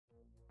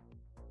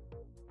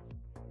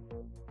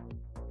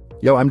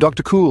Yo, I'm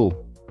Dr.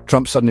 Cool.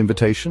 Trump's sudden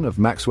invitation of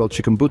Maxwell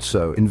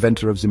Chikumbutso,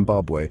 inventor of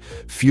Zimbabwe,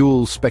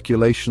 fuels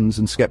speculations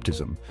and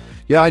skepticism.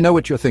 Yeah, I know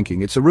what you're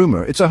thinking. It's a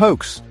rumor. It's a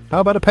hoax. How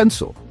about a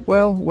pencil?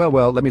 Well,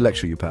 let me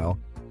lecture you, pal.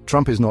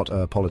 Trump is not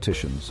a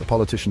politician. A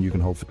politician you can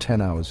hold for 10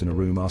 hours in a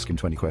room, ask him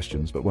 20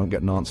 questions, but won't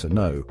get an answer.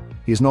 No,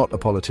 he is not a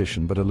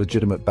politician, but a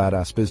legitimate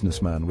badass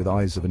businessman with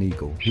eyes of an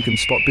eagle. He can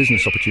spot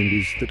business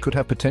opportunities that could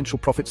have potential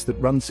profits that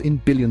runs in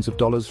billions of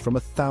dollars from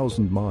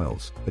 1,000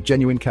 miles. A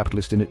genuine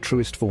capitalist in its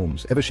truest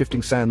forms.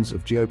 Ever-shifting sands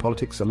of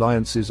geopolitics,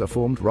 alliances are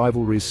formed,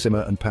 rivalries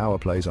simmer, and power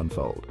plays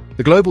unfold.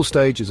 The global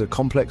stage is a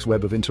complex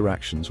web of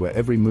interactions where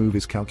every move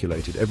is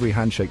calculated, every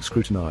handshake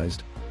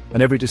scrutinized,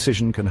 and every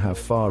decision can have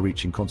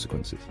far-reaching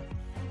consequences.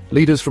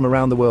 Leaders from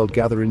around the world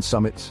gather in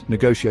summits,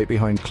 negotiate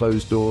behind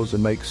closed doors,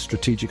 and make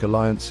strategic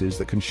alliances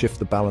that can shift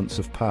the balance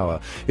of power.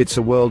 It's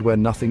a world where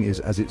nothing is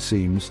as it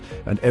seems,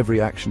 and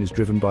every action is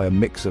driven by a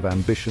mix of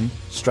ambition,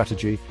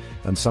 strategy,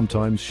 and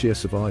sometimes sheer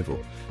survival.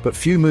 But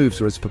few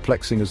moves are as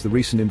perplexing as the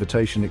recent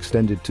invitation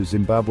extended to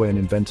Zimbabwean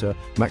inventor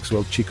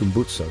Maxwell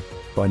Chikumbutso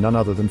by none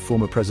other than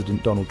former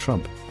President Donald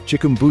Trump.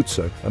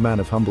 Chikumbutso, a man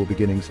of humble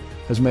beginnings,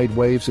 has made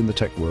waves in the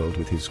tech world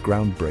with his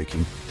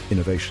groundbreaking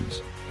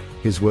innovations.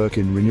 His work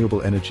in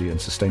renewable energy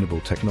and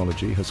sustainable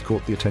technology has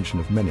caught the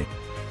attention of many,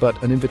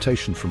 but an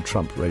invitation from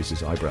Trump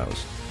raises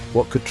eyebrows.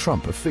 What could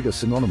Trump, a figure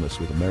synonymous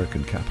with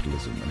American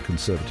capitalism and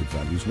conservative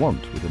values,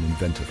 want with an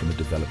inventor from a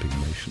developing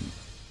nation?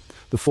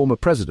 The former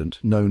president,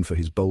 known for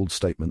his bold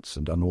statements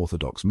and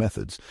unorthodox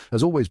methods,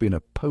 has always been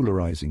a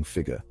polarizing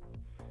figure.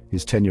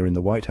 His tenure in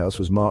the White House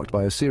was marked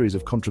by a series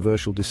of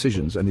controversial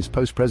decisions, and his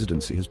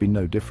post-presidency has been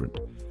no different.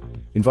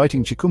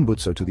 Inviting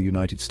Chikumbutso to the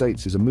United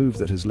States is a move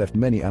that has left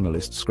many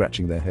analysts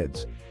scratching their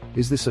heads.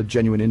 Is this a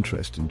genuine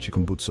interest in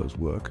Chikumbutso's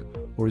work,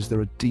 or is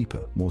there a deeper,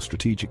 more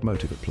strategic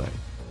motive at play?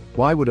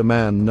 Why would a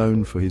man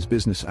known for his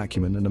business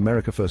acumen and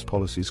America First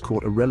policies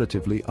court a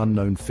relatively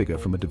unknown figure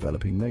from a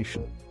developing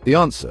nation? The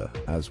answer,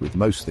 as with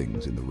most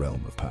things in the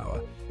realm of power,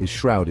 is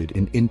shrouded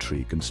in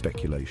intrigue and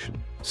speculation.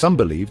 Some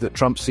believe that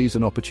Trump sees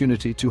an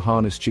opportunity to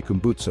harness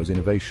Chikumbutso's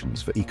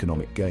innovations for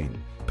economic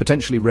gain,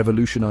 potentially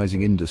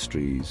revolutionizing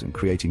industries and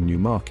creating new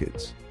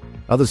markets.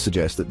 Others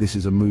suggest that this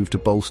is a move to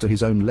bolster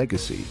his own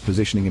legacy,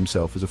 positioning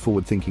himself as a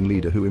forward-thinking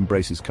leader who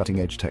embraces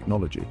cutting-edge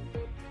technology.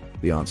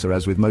 The answer,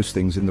 as with most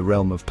things in the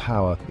realm of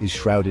power, is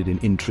shrouded in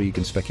intrigue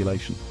and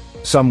speculation.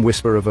 Some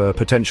whisper of a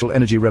potential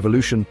energy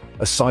revolution,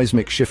 a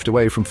seismic shift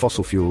away from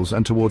fossil fuels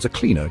and towards a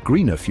cleaner,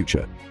 greener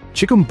future.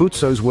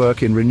 Chikumbutso's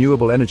work in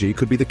renewable energy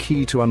could be the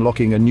key to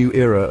unlocking a new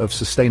era of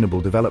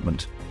sustainable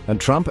development. And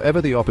Trump, ever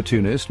the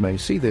opportunist, may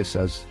see this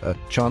as a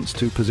chance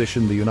to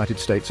position the United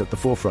States at the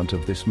forefront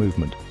of this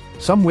movement.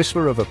 Some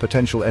whisper of a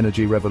potential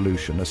energy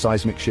revolution, a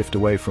seismic shift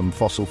away from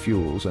fossil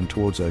fuels and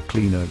towards a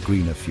cleaner,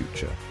 greener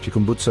future.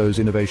 Chikumbutso's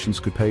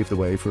innovations could pave the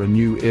way for a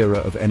new era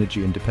of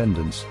energy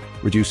independence,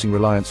 reducing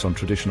reliance on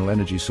traditional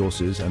energy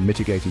sources and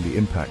mitigating the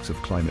impacts of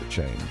climate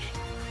change.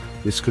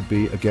 This could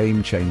be a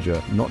game changer,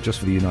 not just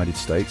for the United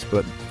States,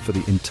 but for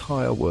the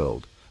entire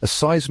world. A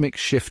seismic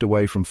shift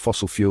away from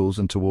fossil fuels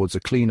and towards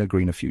a cleaner,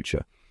 greener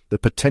future. The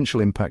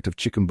potential impact of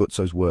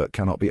Chikumbutso's work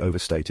cannot be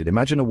overstated.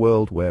 Imagine a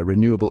world where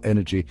renewable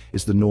energy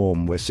is the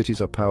norm, where cities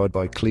are powered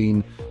by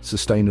clean,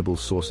 sustainable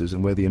sources,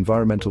 and where the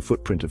environmental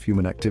footprint of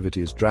human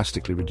activity is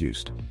drastically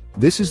reduced.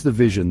 This is the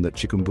vision that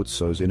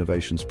Chikumbutso's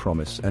innovations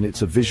promise, and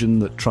it's a vision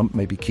that Trump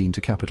may be keen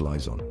to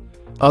capitalize on.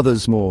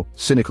 Others, more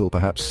cynical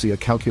perhaps, see a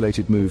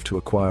calculated move to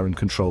acquire and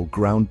control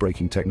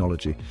groundbreaking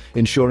technology,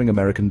 ensuring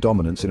American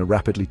dominance in a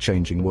rapidly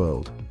changing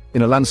world.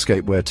 In a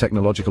landscape where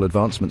technological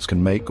advancements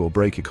can make or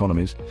break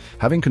economies,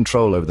 having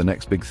control over the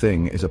next big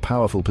thing is a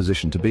powerful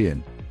position to be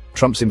in.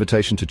 Trump's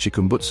invitation to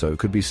Chikumbutso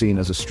could be seen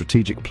as a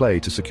strategic play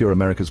to secure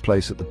America's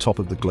place at the top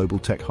of the global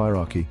tech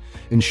hierarchy,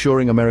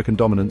 ensuring American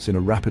dominance in a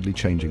rapidly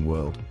changing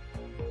world.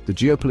 The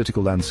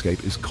geopolitical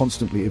landscape is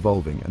constantly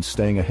evolving, and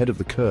staying ahead of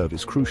the curve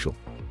is crucial.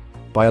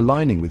 By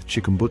aligning with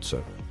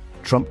Chikumbutso,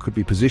 Trump could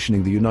be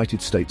positioning the United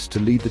States to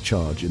lead the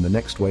charge in the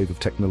next wave of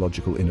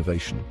technological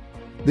innovation.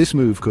 This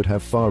move could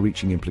have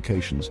far-reaching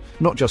implications,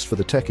 not just for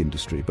the tech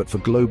industry, but for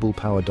global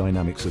power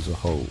dynamics as a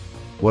whole.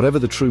 Whatever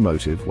the true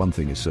motive, one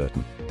thing is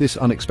certain. This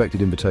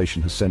unexpected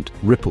invitation has sent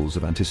ripples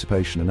of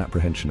anticipation and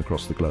apprehension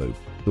across the globe.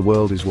 The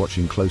world is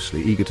watching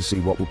closely, eager to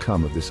see what will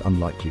come of this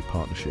unlikely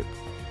partnership.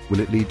 Will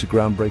it lead to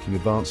groundbreaking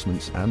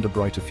advancements and a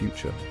brighter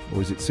future?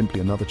 Or is it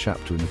simply another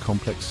chapter in the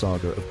complex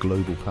saga of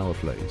global power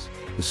plays?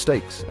 The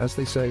stakes, as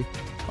they say,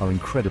 are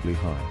incredibly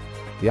high.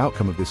 The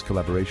outcome of this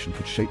collaboration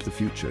could shape the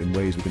future in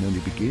ways we can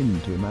only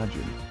begin to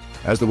imagine.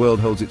 As the world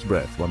holds its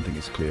breath, one thing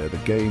is clear: the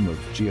game of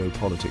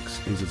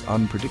geopolitics is as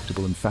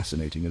unpredictable and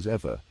fascinating as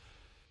ever.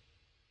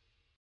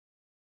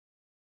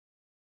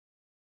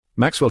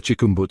 Maxwell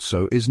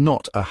Chikumbutso is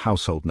not a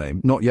household name,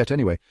 not yet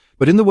anyway,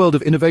 but in the world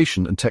of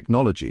innovation and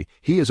technology,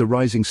 he is a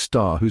rising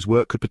star whose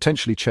work could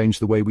potentially change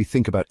the way we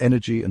think about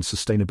energy and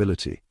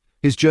sustainability.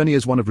 His journey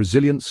is one of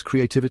resilience,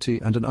 creativity,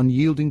 and an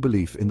unyielding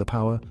belief in the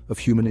power of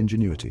human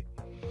ingenuity.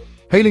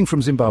 Hailing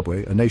from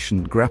Zimbabwe, a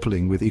nation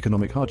grappling with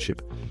economic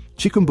hardship,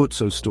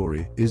 Chikumbutso's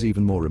story is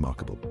even more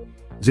remarkable.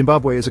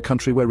 Zimbabwe is a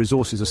country where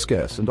resources are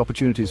scarce and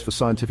opportunities for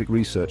scientific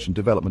research and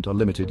development are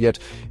limited, yet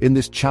in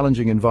this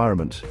challenging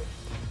environment,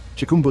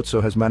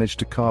 Chikumbutso has managed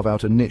to carve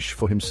out a niche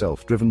for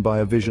himself, driven by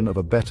a vision of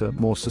a better,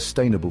 more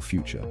sustainable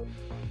future.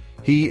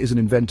 He is an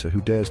inventor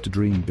who dares to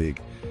dream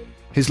big.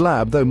 His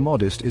lab, though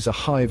modest, is a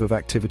hive of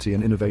activity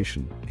and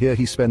innovation. Here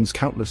he spends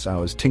countless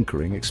hours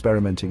tinkering,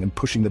 experimenting, and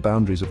pushing the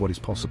boundaries of what is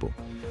possible.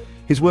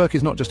 His work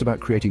is not just about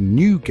creating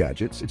new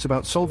gadgets, it's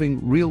about solving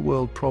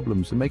real-world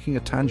problems and making a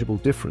tangible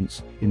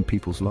difference in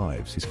people's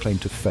lives. His claim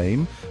to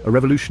fame, a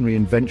revolutionary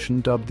invention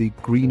dubbed the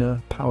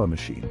greener power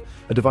machine,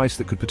 a device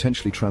that could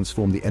potentially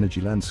transform the energy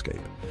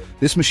landscape.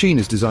 This machine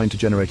is designed to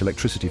generate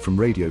electricity from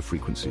radio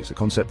frequencies, a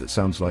concept that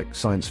sounds like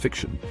science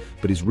fiction,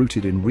 but is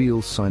rooted in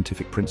real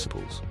scientific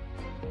principles.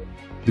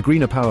 The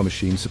greener power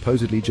machine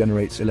supposedly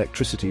generates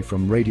electricity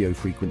from radio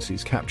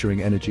frequencies,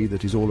 capturing energy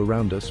that is all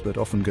around us but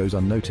often goes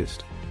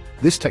unnoticed.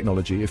 This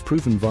technology, if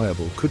proven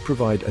viable, could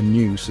provide a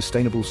new,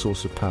 sustainable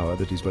source of power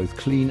that is both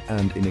clean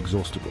and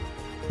inexhaustible.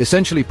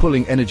 Essentially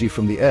pulling energy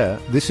from the air,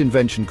 this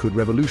invention could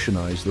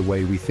revolutionize the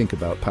way we think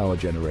about power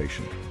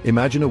generation.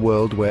 Imagine a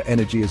world where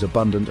energy is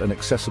abundant and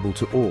accessible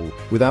to all,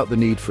 without the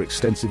need for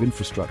extensive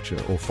infrastructure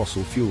or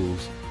fossil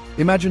fuels.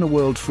 Imagine a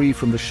world free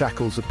from the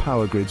shackles of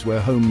power grids where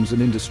homes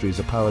and industries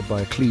are powered by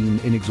a clean,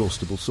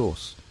 inexhaustible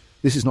source.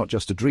 This is not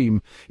just a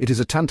dream, it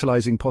is a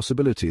tantalizing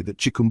possibility that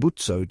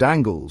Chikumbutso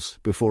dangles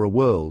before a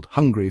world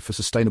hungry for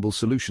sustainable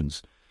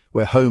solutions,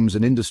 where homes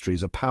and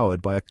industries are powered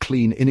by a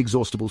clean,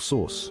 inexhaustible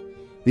source.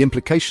 The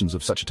implications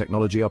of such a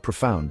technology are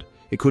profound.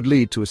 It could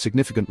lead to a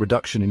significant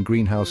reduction in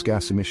greenhouse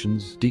gas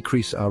emissions,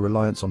 decrease our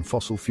reliance on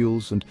fossil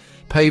fuels, and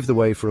pave the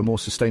way for a more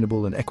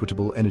sustainable and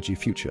equitable energy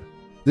future.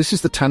 This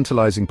is the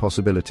tantalizing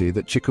possibility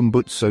that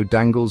Chikumbutso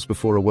dangles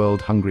before a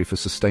world hungry for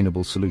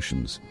sustainable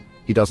solutions.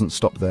 He doesn't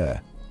stop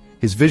there.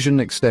 His vision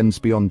extends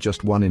beyond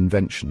just one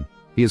invention.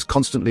 He is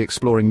constantly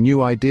exploring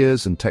new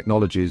ideas and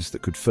technologies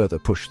that could further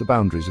push the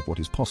boundaries of what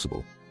is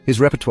possible. His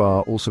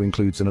repertoire also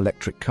includes an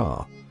electric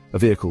car, a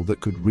vehicle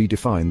that could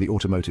redefine the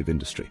automotive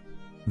industry.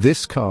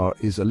 This car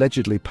is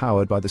allegedly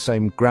powered by the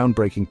same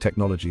groundbreaking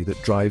technology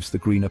that drives the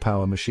greener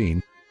power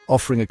machine,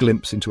 offering a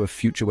glimpse into a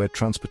future where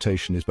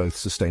transportation is both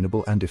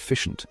sustainable and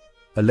efficient.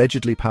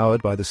 Allegedly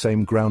powered by the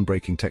same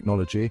groundbreaking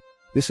technology,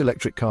 this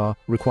electric car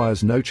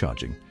requires no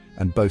charging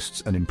and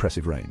boasts an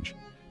impressive range.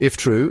 If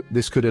true,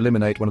 this could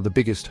eliminate one of the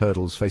biggest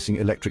hurdles facing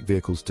electric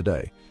vehicles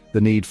today,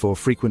 the need for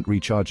frequent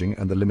recharging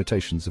and the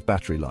limitations of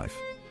battery life.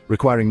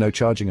 Requiring no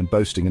charging and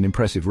boasting an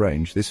impressive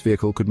range, this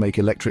vehicle could make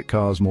electric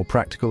cars more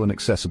practical and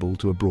accessible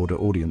to a broader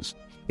audience.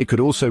 It could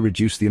also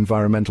reduce the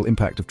environmental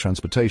impact of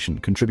transportation,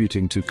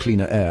 contributing to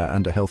cleaner air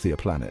and a healthier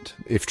planet.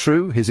 If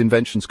true, his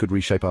inventions could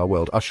reshape our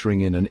world,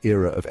 ushering in an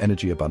era of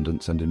energy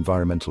abundance and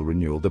environmental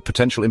renewal. The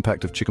potential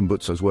impact of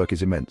Chikumbutso's work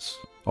is immense,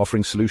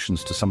 offering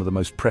solutions to some of the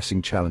most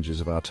pressing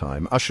challenges of our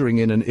time, ushering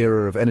in an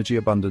era of energy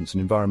abundance and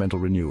environmental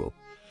renewal.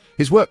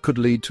 His work could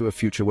lead to a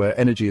future where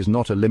energy is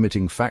not a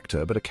limiting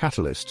factor, but a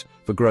catalyst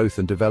for growth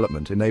and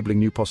development, enabling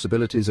new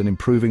possibilities and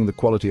improving the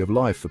quality of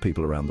life for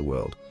people around the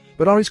world.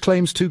 But are his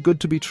claims too good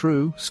to be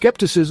true?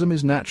 Skepticism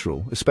is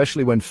natural,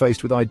 especially when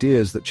faced with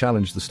ideas that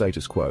challenge the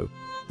status quo.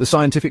 The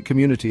scientific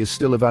community is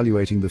still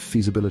evaluating the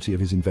feasibility of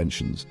his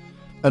inventions,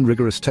 and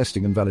rigorous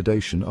testing and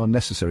validation are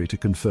necessary to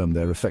confirm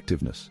their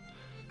effectiveness.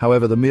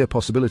 However, the mere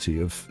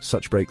possibility of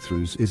such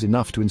breakthroughs is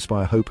enough to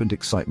inspire hope and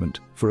excitement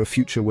for a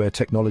future where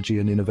technology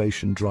and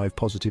innovation drive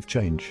positive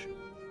change.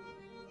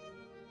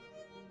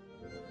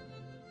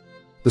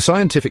 The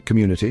scientific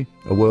community,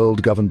 a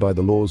world governed by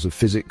the laws of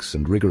physics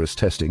and rigorous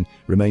testing,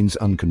 remains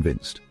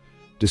unconvinced.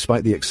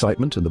 Despite the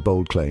excitement and the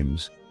bold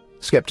claims,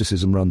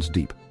 skepticism runs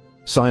deep.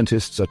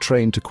 Scientists are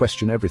trained to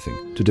question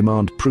everything, to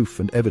demand proof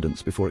and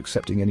evidence before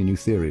accepting any new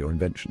theory or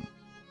invention.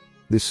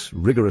 This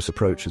rigorous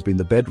approach has been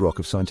the bedrock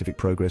of scientific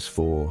progress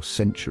for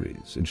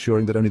centuries,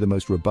 ensuring that only the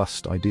most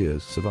robust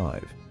ideas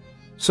survive.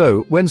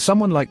 So, when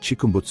someone like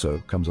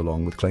Chikumbutso comes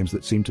along with claims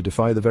that seem to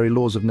defy the very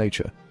laws of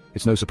nature,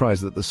 it's no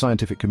surprise that the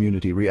scientific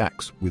community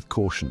reacts with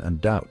caution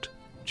and doubt.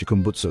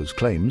 Chikumbutso's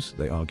claims,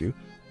 they argue,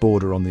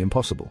 border on the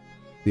impossible.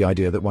 The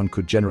idea that one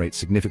could generate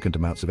significant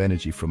amounts of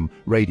energy from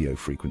radio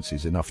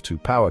frequencies enough to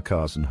power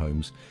cars and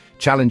homes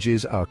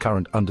challenges our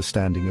current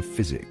understanding of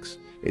physics.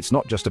 It's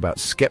not just about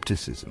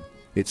skepticism.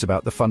 It's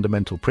about the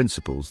fundamental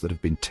principles that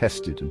have been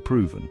tested and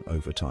proven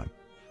over time.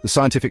 The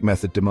scientific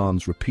method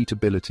demands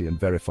repeatability and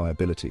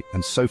verifiability,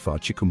 and so far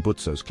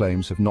Chikumbutso's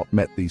claims have not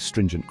met these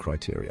stringent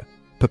criteria.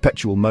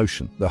 Perpetual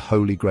motion, the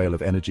holy grail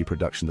of energy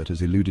production that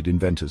has eluded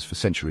inventors for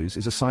centuries,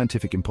 is a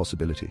scientific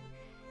impossibility.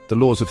 The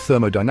laws of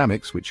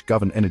thermodynamics, which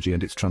govern energy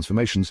and its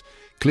transformations,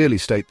 clearly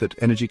state that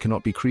energy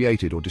cannot be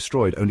created or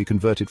destroyed, only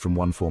converted from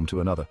one form to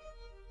another.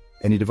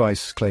 Any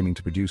device claiming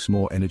to produce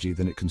more energy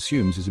than it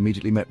consumes is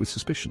immediately met with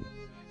suspicion.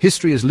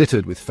 History is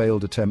littered with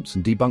failed attempts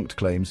and debunked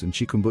claims, and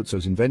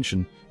Chikumbutso's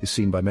invention is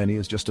seen by many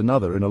as just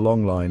another in a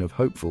long line of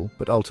hopeful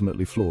but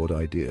ultimately flawed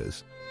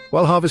ideas.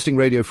 While harvesting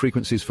radio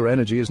frequencies for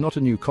energy is not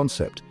a new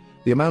concept,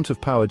 the amount of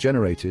power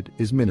generated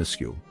is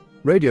minuscule.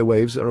 Radio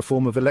waves are a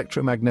form of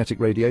electromagnetic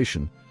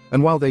radiation,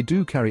 And while they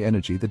do carry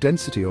energy, the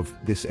density of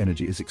this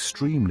energy is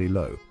extremely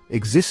low.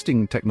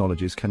 Existing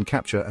technologies can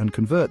capture and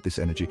convert this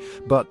energy,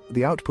 but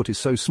the output is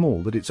so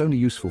small that it's only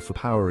useful for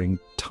powering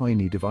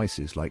tiny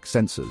devices like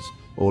sensors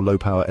or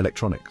low-power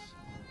electronics.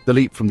 The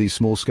leap from these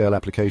small-scale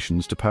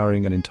applications to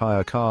powering an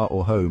entire car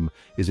or home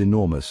is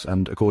enormous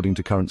and, according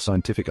to current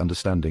scientific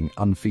understanding,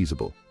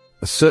 unfeasible.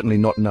 Certainly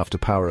not enough to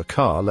power a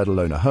car, let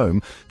alone a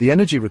home. The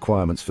energy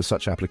requirements for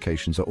such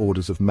applications are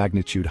orders of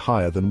magnitude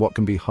higher than what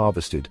can be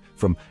harvested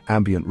from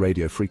ambient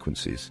radio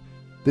frequencies.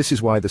 This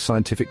is why the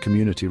scientific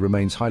community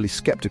remains highly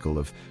skeptical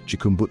of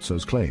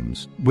Chikumbutso's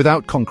claims.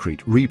 Without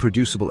concrete,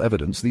 reproducible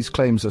evidence, these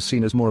claims are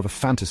seen as more of a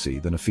fantasy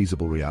than a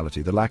feasible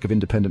reality. The lack of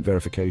independent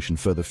verification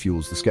further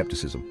fuels the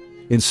skepticism.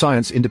 In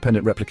science,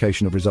 independent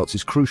replication of results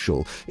is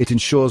crucial. It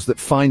ensures that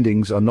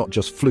findings are not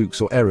just flukes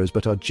or errors,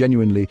 but are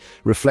genuinely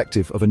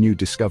reflective of a new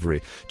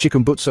discovery.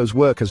 Chikumbutso's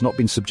work has not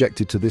been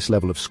subjected to this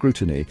level of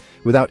scrutiny.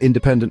 Without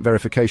independent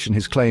verification,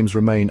 his claims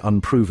remain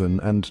unproven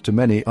and, to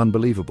many,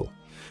 unbelievable.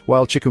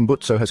 While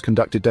Chikumbutso has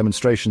conducted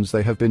demonstrations,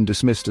 they have been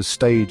dismissed as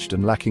staged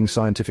and lacking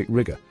scientific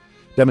rigor.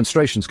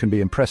 Demonstrations can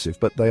be impressive,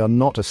 but they are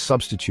not a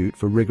substitute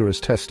for rigorous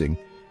testing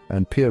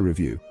and peer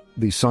review.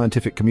 The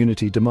scientific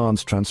community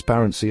demands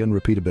transparency and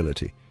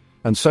repeatability.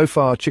 And so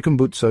far,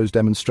 Chikumbutso's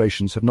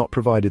demonstrations have not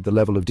provided the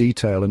level of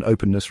detail and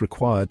openness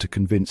required to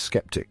convince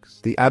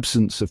skeptics. The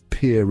absence of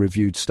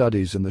peer-reviewed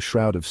studies and the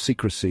shroud of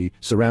secrecy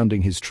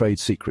surrounding his trade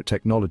secret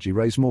technology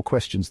raise more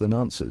questions than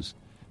answers.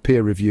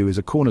 Peer review is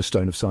a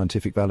cornerstone of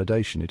scientific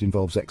validation. It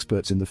involves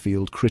experts in the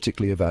field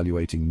critically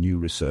evaluating new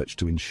research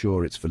to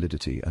ensure its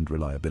validity and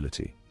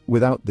reliability.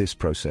 Without this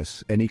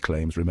process, any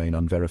claims remain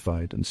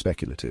unverified and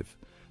speculative.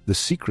 The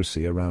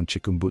secrecy around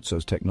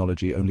Chikumbutso's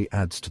technology only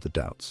adds to the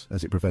doubts,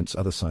 as it prevents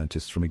other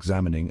scientists from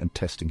examining and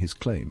testing his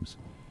claims.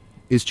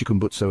 Is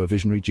Chikumbutso a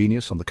visionary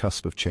genius on the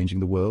cusp of changing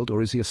the world,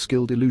 or is he a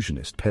skilled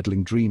illusionist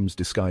peddling dreams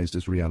disguised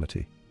as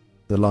reality?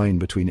 The line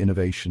between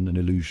innovation and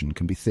illusion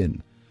can be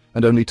thin,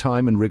 and only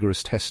time and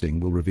rigorous testing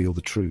will reveal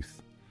the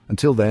truth.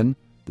 Until then,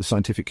 the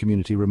scientific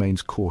community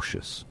remains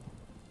cautious,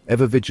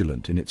 ever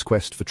vigilant in its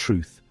quest for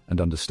truth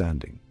and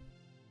understanding.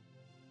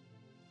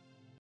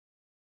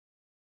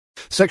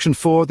 Section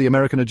 4, the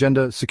American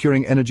Agenda,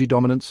 Securing Energy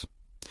Dominance.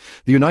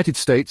 The United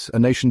States, a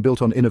nation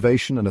built on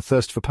innovation and a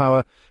thirst for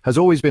power, has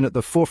always been at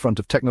the forefront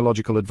of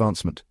technological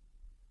advancement.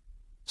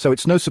 So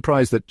it's no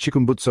surprise that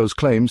Chikumbutso's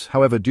claims,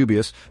 however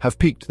dubious, have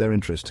piqued their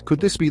interest. Could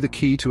this be the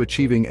key to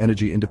achieving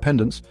energy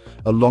independence,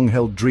 a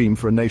long-held dream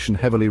for a nation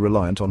heavily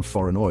reliant on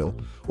foreign oil?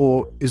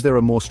 Or is there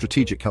a more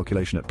strategic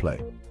calculation at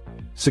play?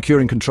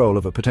 Securing control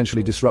of a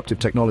potentially disruptive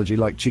technology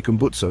like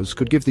Chikumbutso's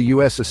could give the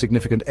US a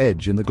significant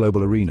edge in the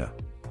global arena.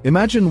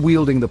 Imagine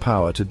wielding the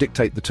power to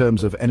dictate the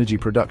terms of energy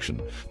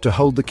production, to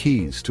hold the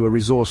keys to a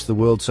resource the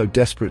world so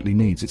desperately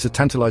needs. It's a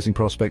tantalizing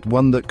prospect,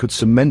 one that could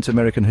cement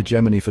American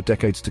hegemony for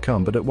decades to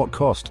come, but at what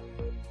cost?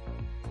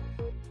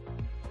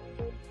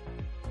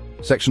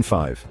 Section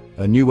 5.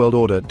 A New World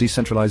Order,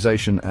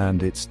 Decentralization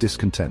and its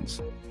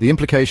Discontents. The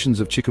implications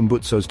of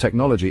Chikumbutso's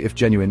technology, if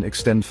genuine,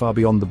 extend far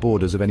beyond the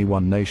borders of any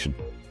one nation.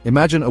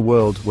 Imagine a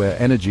world where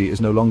energy is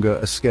no longer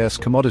a scarce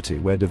commodity,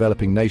 where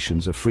developing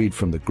nations are freed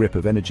from the grip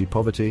of energy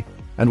poverty,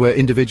 and where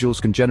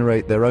individuals can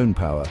generate their own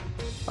power,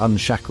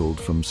 unshackled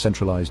from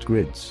centralized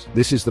grids.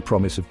 This is the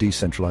promise of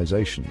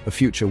decentralization, a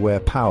future where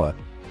power,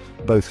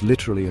 both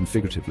literally and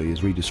figuratively,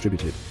 is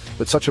redistributed.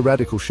 But such a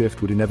radical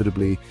shift would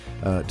inevitably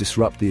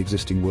disrupt the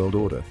existing world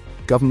order.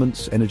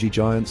 Governments, energy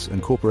giants,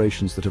 and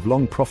corporations that have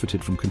long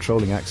profited from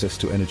controlling access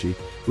to energy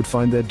would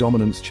find their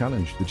dominance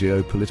challenged. The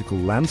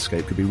geopolitical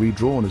landscape could be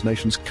redrawn as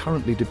nations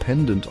currently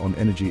dependent on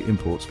energy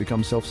imports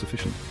become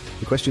self-sufficient.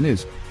 The question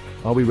is,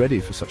 are we ready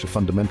for such a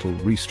fundamental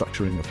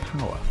restructuring of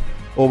power?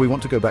 Or we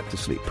want to go back to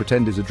sleep,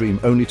 pretend is a dream,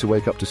 only to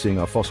wake up to seeing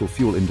our fossil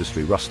fuel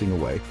industry rusting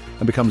away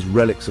and becomes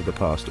relics of the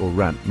past, or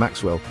rant,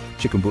 Maxwell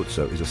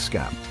Chikumbutso is a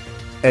scam.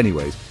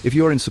 Anyways, if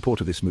you're in support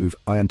of this move,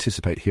 I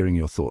anticipate hearing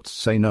your thoughts.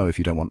 Say no if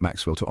you don't want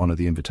Maxwell to honor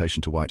the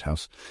invitation to White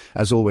House.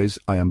 As always,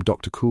 I am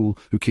Dr. Cool,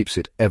 who keeps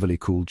it everly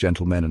cool,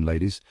 gentlemen and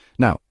ladies.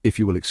 Now, if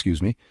you will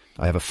excuse me,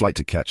 I have a flight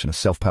to catch and a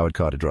self-powered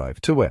car to drive.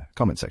 To where?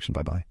 Comment section,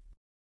 bye-bye.